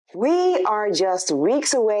We are just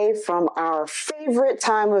weeks away from our favorite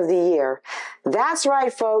time of the year. That's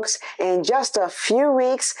right, folks. In just a few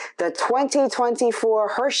weeks, the 2024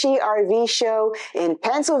 Hershey Rv show in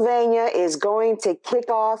Pennsylvania is going to kick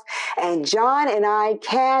off, and John and I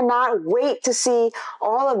cannot wait to see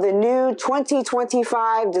all of the new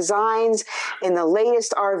 2025 designs in the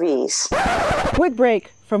latest RVs. Quick break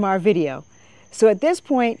from our video. So at this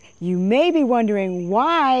point, you may be wondering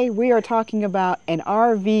why we are talking about an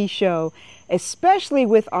RV show, especially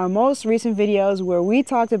with our most recent videos where we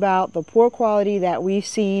talked about the poor quality that we've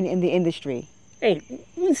seen in the industry. Hey,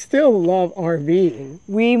 we still love RVing.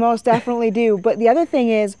 We most definitely do. But the other thing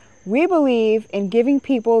is, we believe in giving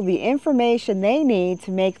people the information they need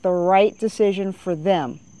to make the right decision for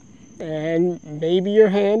them. And maybe you're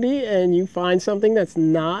handy and you find something that's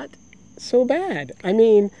not so bad. I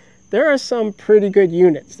mean, there are some pretty good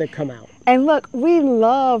units that come out. And look, we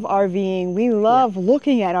love RVing. We love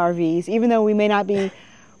looking at RVs, even though we may not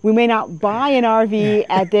buy an RV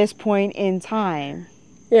at this point in time.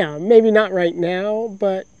 Yeah, maybe not right now,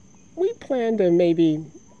 but we plan to maybe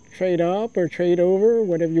trade up or trade over,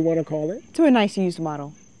 whatever you want to call it. To a nice used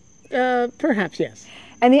model. Perhaps, yes.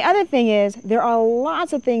 And the other thing is, there are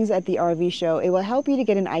lots of things at the RV show. It will help you to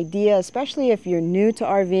get an idea, especially if you're new to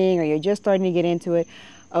RVing or you're just starting to get into it,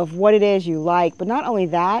 of what it is you like. But not only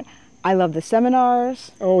that, I love the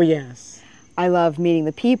seminars. Oh, yes. I love meeting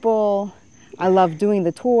the people. I love doing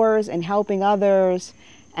the tours and helping others.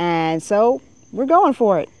 And so we're going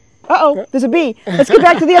for it. Uh-oh, there's a bee. Let's get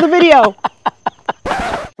back to the other video.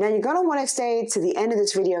 Now you're going to want to stay to the end of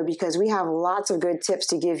this video because we have lots of good tips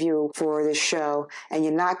to give you for this show, and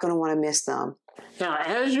you're not going to want to miss them. Now,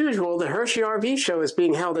 as usual, the Hershey RV show is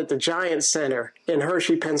being held at the Giant Center in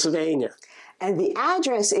Hershey, Pennsylvania. And the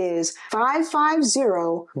address is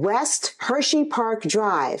 550 West Hershey Park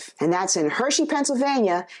Drive. And that's in Hershey,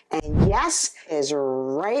 Pennsylvania. And yes, is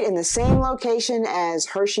right in the same location as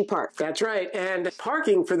Hershey Park. That's right. And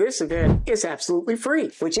parking for this event is absolutely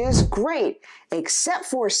free. Which is great, except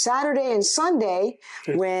for Saturday and Sunday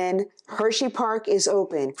when Hershey Park is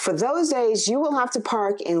open. For those days, you will have to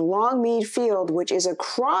park in Longmead Field, which is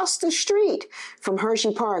across the street from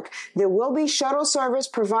Hershey Park. There will be shuttle service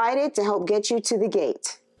provided to help get you to the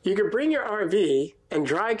gate. You can bring your RV and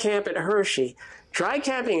dry camp at Hershey. Dry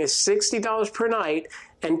camping is $60 per night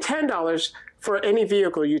and $10 for any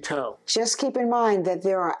vehicle you tow. Just keep in mind that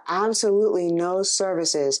there are absolutely no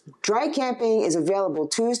services. Dry camping is available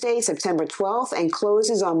Tuesday, September 12th and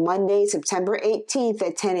closes on Monday, September 18th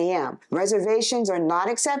at 10 a.m. Reservations are not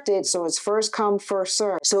accepted, so it's first come, first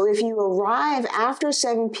served. So if you arrive after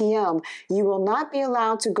 7 p.m., you will not be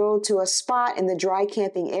allowed to go to a spot in the dry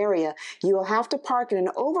camping area. You will have to park in an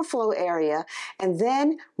overflow area and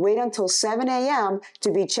then wait until 7 a.m.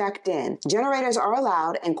 to be checked in. Generators are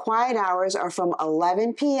allowed and quiet hours are from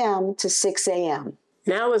 11 p.m. to 6 a.m.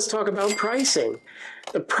 Now let's talk about pricing.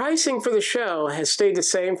 The pricing for the show has stayed the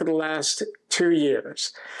same for the last 2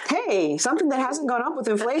 years. Hey, something that hasn't gone up with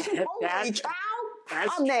inflation? Holy cow!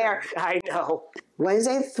 I'm there. I know.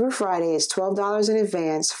 Wednesday through Friday is $12 in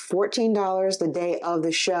advance, $14 the day of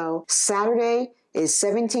the show. Saturday is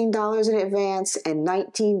 $17 in advance and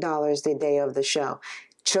 $19 the day of the show.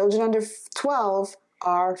 Children under 12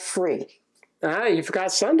 are free. You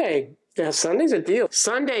forgot Sunday. Yeah, Sunday's a deal.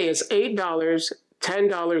 Sunday is $8,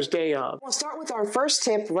 $10 day of. We'll start with our first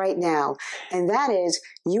tip right now, and that is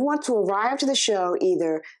you want to arrive to the show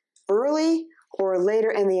either early or later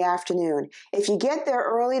in the afternoon. If you get there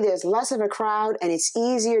early, there's less of a crowd and it's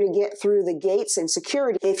easier to get through the gates and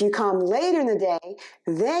security. If you come later in the day,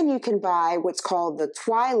 then you can buy what's called the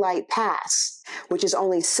Twilight Pass, which is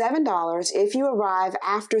only $7 if you arrive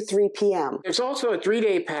after 3 p.m. There's also a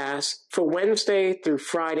 3-day pass for Wednesday through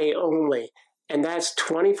Friday only, and that's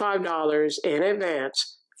 $25 in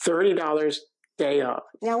advance, $30 day of.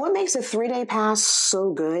 Now, what makes a 3-day pass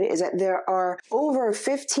so good is that there are over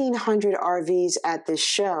 1,500 RVs at this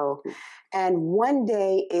show, and 1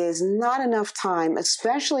 day is not enough time,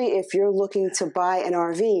 especially if you're looking to buy an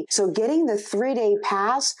RV. So getting the 3-day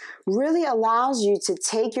pass really allows you to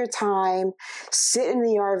take your time, sit in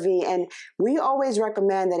the RV, and we always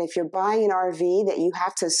recommend that if you're buying an RV that you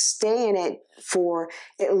have to stay in it for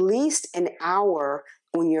at least an hour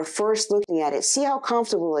when you're first looking at it. See how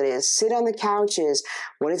comfortable it is. Sit on the couches.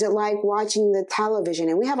 What is it like watching the television?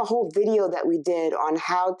 And we have a whole video that we did on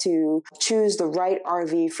how to choose the right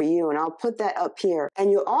RV for you, and I'll put that up here.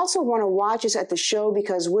 And you'll also want to watch us at the show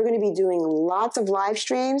because we're going to be doing lots of live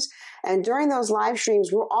streams, and during those live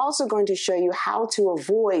streams, we're also going to show you how to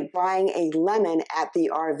avoid buying a lemon at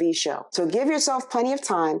the RV show. So give yourself plenty of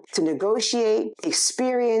time to negotiate,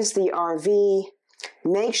 experience the RV,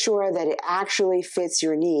 Make sure that it actually fits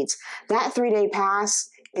your needs. That 3-day pass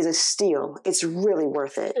is a steal. It's really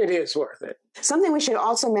worth it. It is worth it. Something we should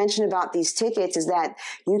also mention about these tickets is that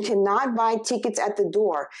you cannot buy tickets at the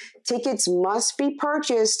door. Tickets must be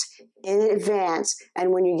purchased in advance.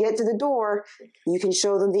 And when you get to the door, you can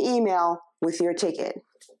show them the email with your ticket.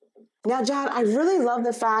 Now, John, I really love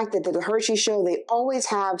the fact that the Hershey Show, they always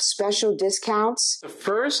have special discounts. The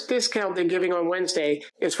first discount they're giving on Wednesday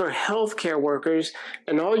is for healthcare workers,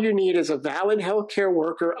 and all you need is a valid healthcare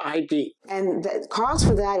worker ID. And the cost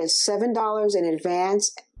for that is $7 in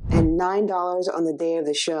advance and $9 on the day of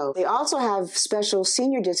the show. They also have special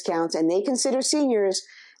senior discounts, and they consider seniors,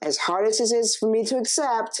 as hard as it is for me to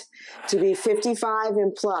accept, to be 55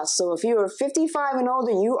 and plus. So if you are 55 and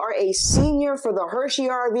older, you are a senior for the Hershey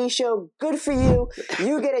Rv Show. Good for you.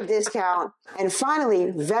 You get a discount. And finally,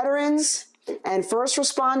 veterans and first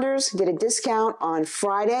responders get a discount on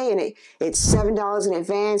Friday, and it's $7 in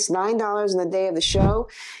advance, $9 on the day of the show.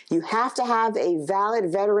 You have to have a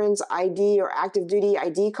valid veterans ID or active duty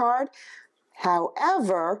ID card.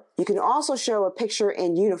 However, you can also show a picture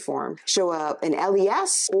in uniform, show an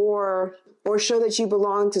LES or show that you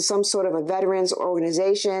belong to some sort of a veterans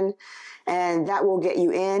organization, and that will get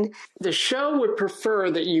you in. The show would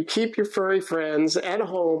prefer that you keep your furry friends at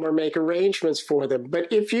home or make arrangements for them.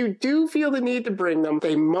 But if you do feel the need to bring them,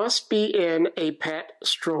 they must be in a pet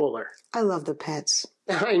stroller. I love the pets.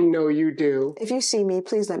 I know you do. If you see me,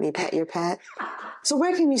 please let me pet your pet. So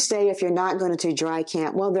where can you stay if you're not going to dry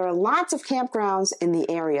camp? Well, there are lots of campgrounds in the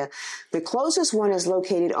area. The closest one is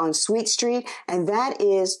located on Sweet Street, and that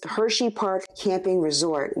is Hershey Park Camping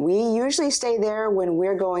Resort. We usually stay there when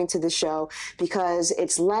we're going to the show because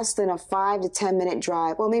it's less than a 5 to 10 minute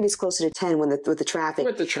drive. Well, maybe it's closer to 10 with the traffic.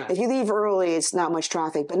 With the traffic. If you leave early, it's not much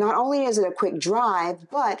traffic. But not only is it a quick drive,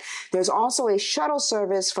 but there's also a shuttle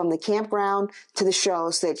service from the campground to the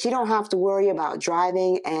show so that you don't have to worry about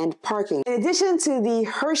driving and parking. In addition to the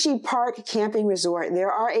Hershey Park Camping Resort,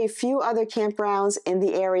 there are a few other campgrounds in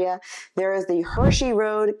the area. There is the Hershey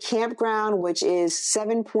Road Campground, which is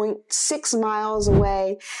 7.6 miles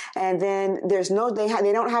away. And then there's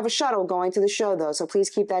they don't have a shuttle going to the show though, so please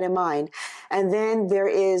keep that in mind. And then there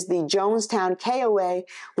is the Jonestown KOA,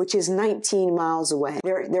 which is 19 miles away.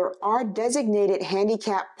 There are designated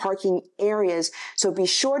handicap parking areas, so be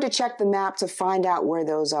sure to check the map to find out where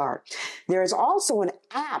those are. There is also an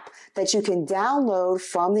app that you can download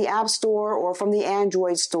from the App Store or from the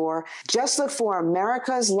Android store. Just look for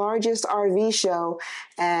America's Largest RV Show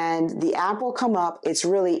and the app will come up. It's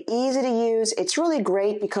really easy to use. It's really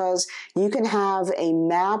great because you can have a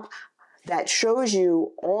map that shows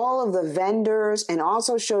you all of the vendors and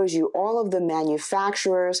also shows you all of the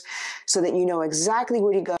manufacturers so that you know exactly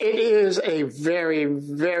where to go. It is a very,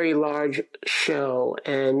 very large show,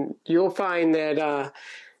 and you'll find that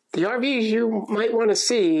the RVs you might want to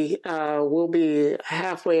see will be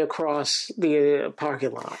halfway across the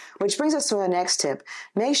parking lot. Which brings us to our next tip.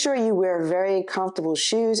 Make sure you wear very comfortable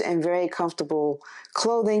shoes and very comfortable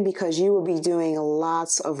clothing because you will be doing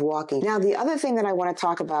lots of walking. Now, the other thing that I want to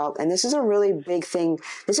talk about, and this is a really big thing,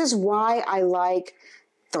 this is why I like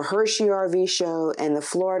the Hershey RV Show and the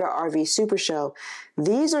Florida RV Super Show.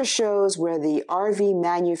 These are shows where the RV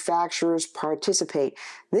manufacturers participate.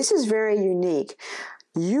 This is very unique.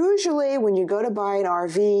 Usually when you go to buy an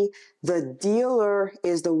RV, the dealer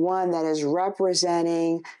is the one that is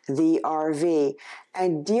representing the RV.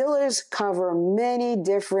 And dealers cover many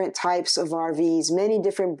different types of RVs, many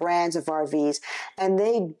different brands of RVs. And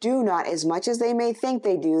they do not, as much as they may think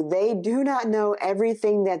they do not know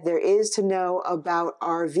everything that there is to know about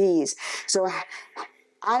RVs. So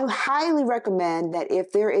I highly recommend that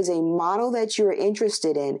if there is a model that you're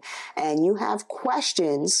interested in and you have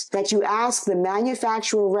questions, that you ask the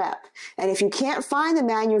manufacturer rep. And if you can't find the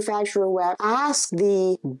manufacturer rep, ask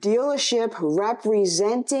the dealership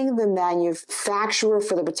representing the manufacturer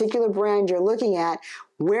for the particular brand you're looking at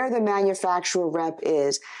where the manufacturer rep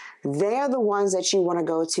is. They're the ones that you want to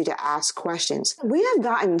go to ask questions. We have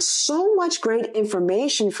gotten so much great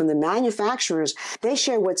information from the manufacturers. They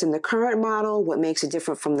share what's in the current model, what makes it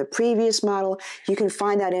different from the previous model. You can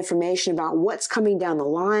find out information about what's coming down the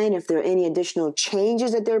line, if there are any additional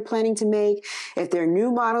changes that they're planning to make, if there are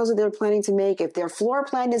new models that they're planning to make, if their floor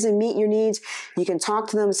plan doesn't meet your needs, you can talk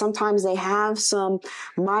to them. Sometimes they have some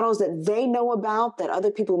models that they know about that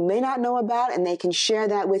other people may not know about, and they can share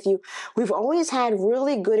that with you. We've always had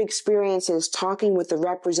really good experiences talking with the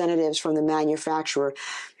representatives from the manufacturer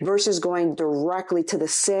versus going directly to the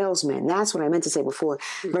salesman. That's what I meant to say before,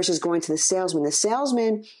 versus going to the salesman. The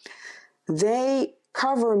salesman, they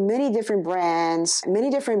cover many different brands, many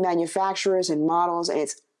different manufacturers and models, and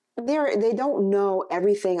it's they don't know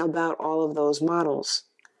everything about all of those models.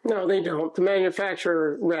 No, they don't. The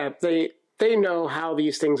manufacturer rep, they know how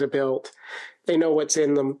these things are built. They know what's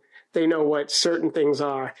in them. They know what certain things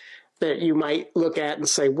are that you might look at and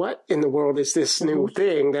say, what in the world is this new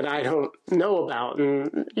thing that I don't know about?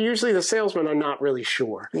 And usually the salesmen are not really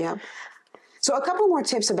sure. Yeah. So a couple more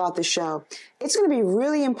tips about the show. It's going to be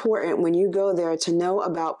really important when you go there to know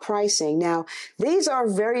about pricing. Now, these are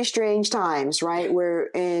very strange times, right?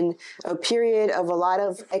 We're in a period of a lot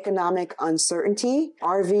of economic uncertainty.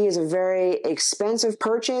 RV is a very expensive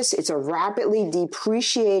purchase. It's a rapidly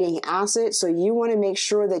depreciating asset. So you want to make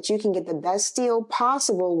sure that you can get the best deal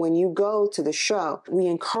possible when you go to the show. We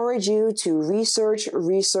encourage you to research,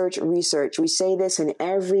 research, research. We say this in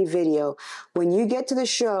every video. When you get to the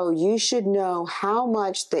show, you should know how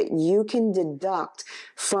much that you can deduct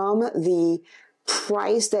from the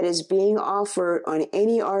price that is being offered on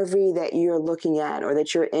any RV that you're looking at or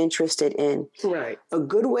that you're interested in. Right. A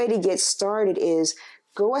good way to get started is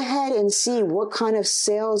go ahead and see what kind of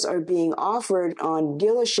sales are being offered on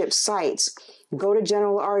dealership sites. Go to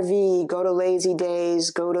General RV, go to Lazy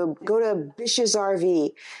Days, go to Bish's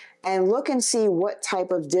RV, and look and see what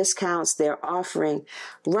type of discounts they're offering.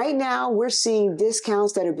 Right now, we're seeing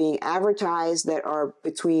discounts that are being advertised that are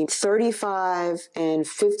between 35 and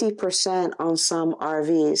 50% on some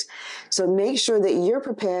RVs. So make sure that you're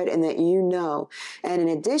prepared and that you know. And in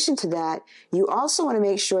addition to that, you also want to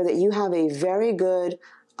make sure that you have a very good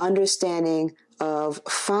understanding of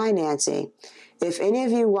financing. If any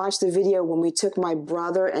of you watched the video when we took my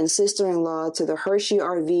brother and sister-in-law to the Hershey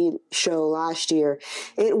Rv show last year,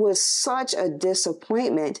 it was such a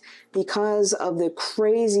disappointment because of the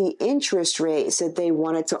crazy interest rates that they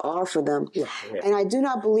wanted to offer them. Yeah. And I do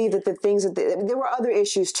not believe that the things that there were other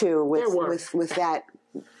issues too with that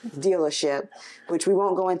dealership, which we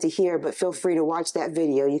won't go into here, but feel free to watch that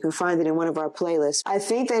video. You can find it in one of our playlists. I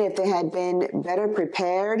think that if they had been better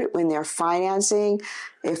prepared when they're financing,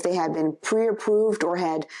 if they had been pre-approved or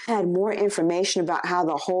had more information about how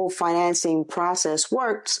the whole financing process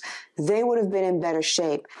works, they would have been in better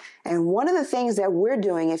shape. And one of the things that we're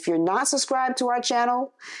doing, if you're not subscribed to our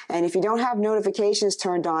channel, and if you don't have notifications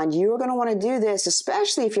turned on, you're going to want to do this,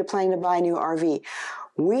 especially if you're planning to buy a new RV.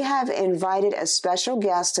 We have invited a special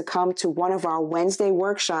guest to come to one of our Wednesday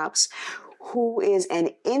workshops who is an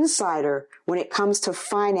insider when it comes to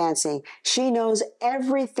financing. She knows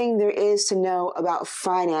everything there is to know about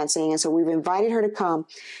financing. And so we've invited her to come.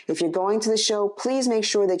 If you're going to the show, please make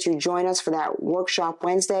sure that you join us for that workshop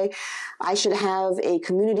Wednesday. I should have a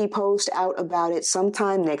community post out about it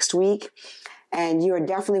sometime next week. And you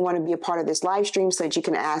definitely want to be a part of this live stream so that you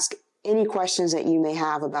can ask any questions that you may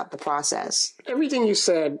have about the process. Everything you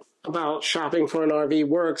said about shopping for an RV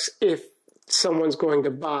works if someone's going to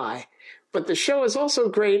buy. But the show is also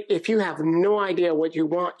great if you have no idea what you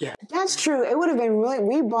want yet. That's true. It would have been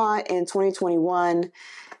we bought in 2021.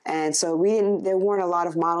 And so there weren't a lot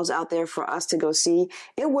of models out there for us to go see.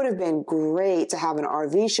 It would have been great to have an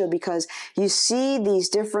RV show because you see these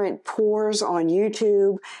different tours on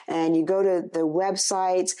YouTube and you go to the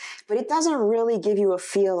websites, but it doesn't really give you a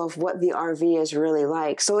feel of what the RV is really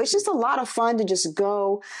like. So it's just a lot of fun to just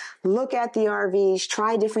go look at the RVs,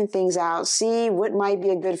 try different things out, see what might be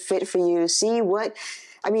a good fit for you,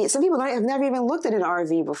 some people have never even looked at an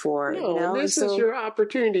RV before. No, this is your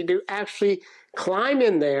opportunity to actually climb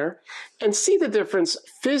in there and see the difference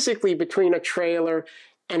physically between a trailer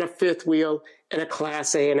and a fifth wheel and a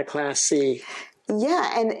Class A and a Class C.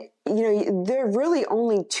 Yeah, and there are really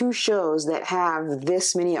only two shows that have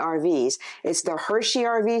this many RVs. It's the Hershey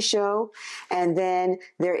Rv show, and then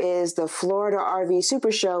there is the Florida RV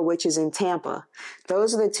Super Show, which is in Tampa.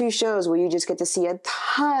 Those are the two shows where you just get to see a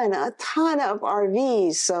ton of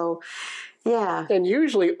RVs. So, yeah. And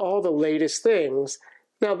usually all the latest things.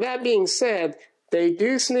 Now, that being said, they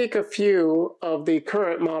do sneak a few of the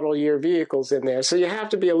current model year vehicles in there, so you have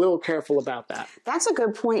to be a little careful about that. That's a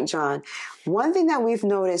good point, John. One thing that we've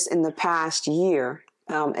noticed in the past year,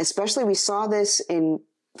 especially we saw this in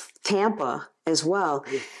Tampa as well,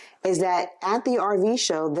 is that at the RV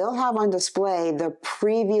show, they'll have on display the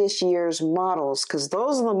previous year's models, because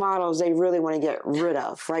those are the models they really want to get rid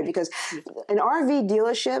of, right? Because an RV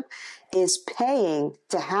dealership is paying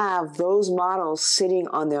to have those models sitting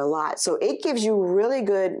on their lot. So it gives you really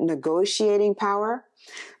good negotiating power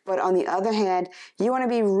But on the other hand, you want to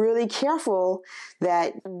be really careful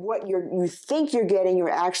that what you think you're getting, you're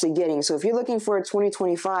actually getting. So if you're looking for a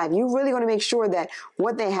 2025, you really want to make sure that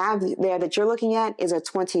what they have there that you're looking at is a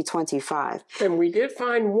 2025. And we did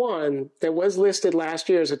find one that was listed last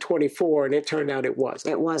year as a 24, and it turned out it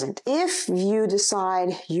wasn't. It wasn't. If you decide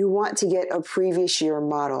you want to get a previous year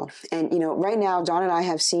model, and right now, Don and I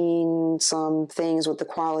have seen some things with the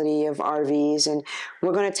quality of RVs, and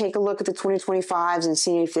we're going to take a look at the 2025s and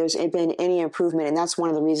see if there's been any improvement. And that's one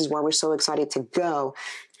of the reasons why we're so excited to go.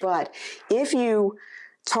 But if you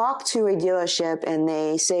talk to a dealership and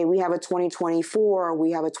they say, we have a 2024,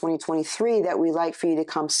 we have a 2023 that we'd like for you to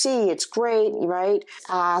come see, it's great, right?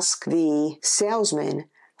 Ask the salesman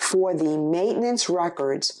for the maintenance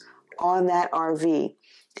records on that RV,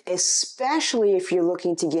 especially if you're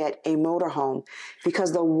looking to get a motorhome,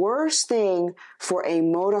 because the worst thing for a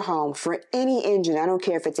motorhome, for any engine, I don't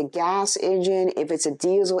care if it's a gas engine, if it's a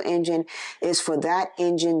diesel engine, is for that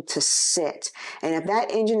engine to sit. And if that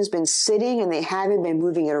engine has been sitting and they haven't been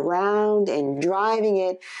moving it around and driving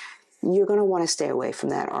it, you're going to want to stay away from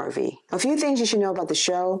that RV. A few things you should know about the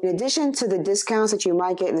show. In addition to the discounts that you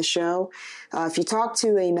might get in the show, if you talk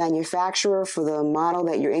to a manufacturer for the model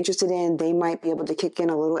that you're interested in, they might be able to kick in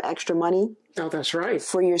a little extra money. Oh, that's right.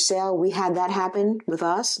 For your sale. We had that happen with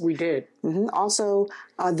us. We did. Also,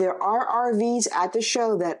 there are RVs at the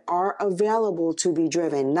show that are available to be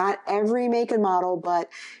driven. Not every make and model, but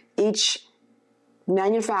each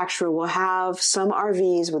manufacturer will have some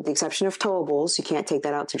RVs, with the exception of towables. You can't take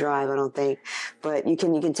that out to drive, I don't think, but you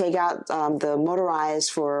can take out the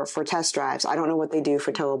motorized for test drives. I don't know what they do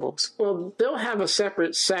for towables. Well, they'll have a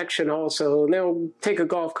separate section also, and they'll take a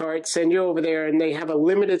golf cart, send you over there, and they have a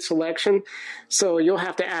limited selection. So you'll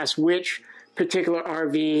have to ask which particular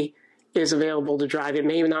RV is available to drive. It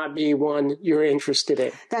may not be one you're interested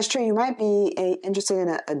in. That's true. You might be interested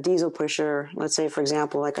in a diesel pusher, let's say, for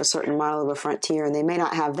example, like a certain model of a Frontier, and they may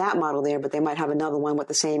not have that model there, but they might have another one with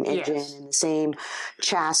the same engine and the same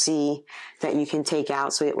chassis that you can take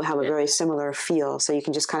out, so it will have a very similar feel, so you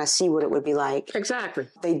can just kind of see what it would be like. Exactly.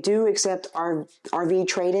 They do accept RV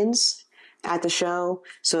trade-ins at the show,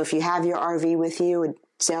 so if you have your RV with you,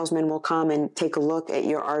 salesman will come and take a look at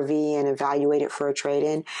your RV and evaluate it for a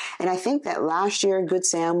trade-in. And I think that last year, Good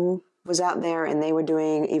Sam was out there and they were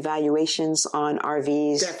doing evaluations on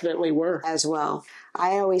RVs. Definitely were. As well.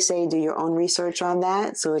 I always say do your own research on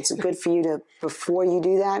that. So it's good for you to, before you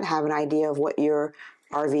do that, have an idea of what your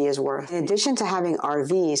RV is worth. In addition to having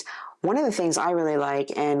RVs, one of the things I really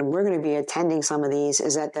like, and we're going to be attending some of these,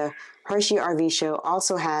 is that the Hershey Rv show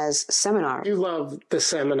also has seminars. You love the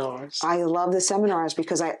seminars. I love the seminars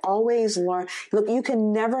because I always learn. Look, you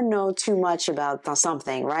can never know too much about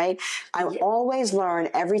something, right? I always learn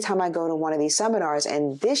every time I go to one of these seminars.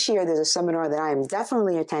 And this year there's a seminar that I am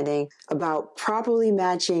definitely attending about properly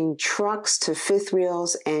matching trucks to fifth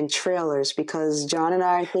wheels and trailers, because John and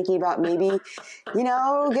I are thinking about maybe,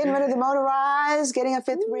 getting rid of the motorized, getting a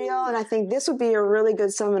fifth wheel. And I think this would be a really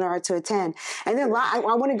good seminar to attend. And then I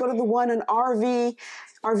want to go to the one on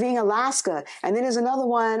RVing Alaska. And then there's another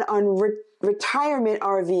one on retirement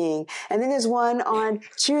RVing. And then there's one on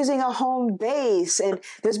choosing a home base. And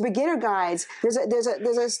there's beginner guides. There's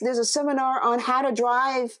a seminar on how to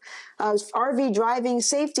drive, RV driving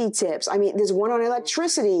safety tips. I mean, there's one on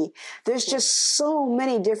electricity. There's just so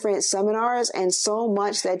many different seminars and so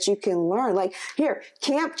much that you can learn. Like here,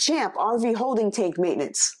 Camp Champ RV holding tank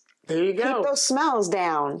maintenance. There you go. Keep those smells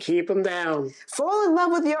down. Keep them down. Fall in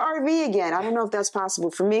love with your RV again. I don't know if that's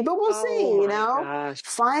possible for me, but we'll see, Gosh.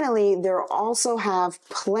 Finally, there also have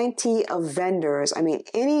plenty of vendors. I mean,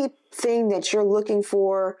 anything that you're looking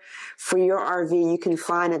for your RV, you can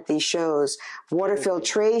find at these shows. Water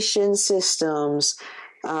filtration systems,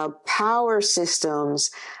 power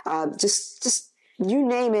systems, just you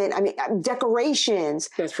name it. I mean, decorations.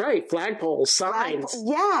 That's right. Flagpoles, signs.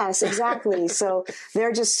 Yes, exactly. So there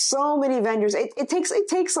are just so many vendors. It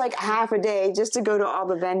takes like half a day just to go to all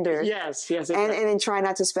the vendors. Yes. And then try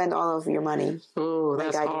not to spend all of your money. Oh,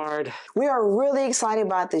 that's hard. We are really excited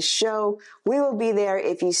about this show. We will be there.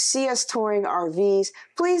 If you see us touring RVs,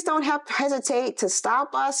 please don't hesitate to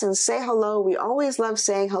stop us and say hello. We always love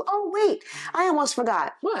saying hello. Oh, wait, I almost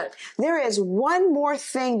forgot. What? There is one more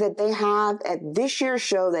thing that they have at this year's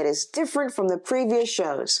show that is different from the previous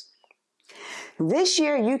shows. This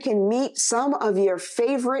year, you can meet some of your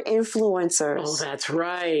favorite influencers. Oh, that's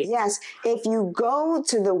right. Yes. If you go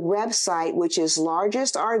to the website, which is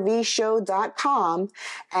largestrvshow.com,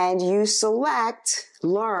 and you select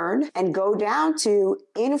Learn and go down to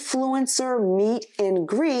Influencer Meet and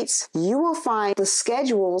Greets, you will find the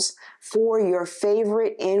schedules for your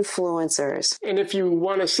favorite influencers. And if you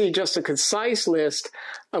want to see just a concise list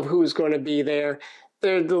of who's going to be there,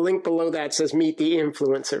 the link below that says Meet the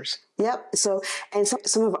Influencers. Yep. So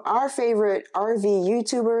some of our favorite RV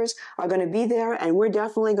YouTubers are going to be there, and we're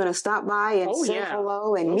definitely going to stop by and say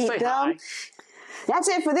hello and meet them. Hi. That's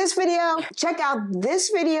it for this video. Check out this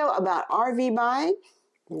video about RV buying.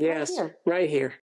 Yes, right here.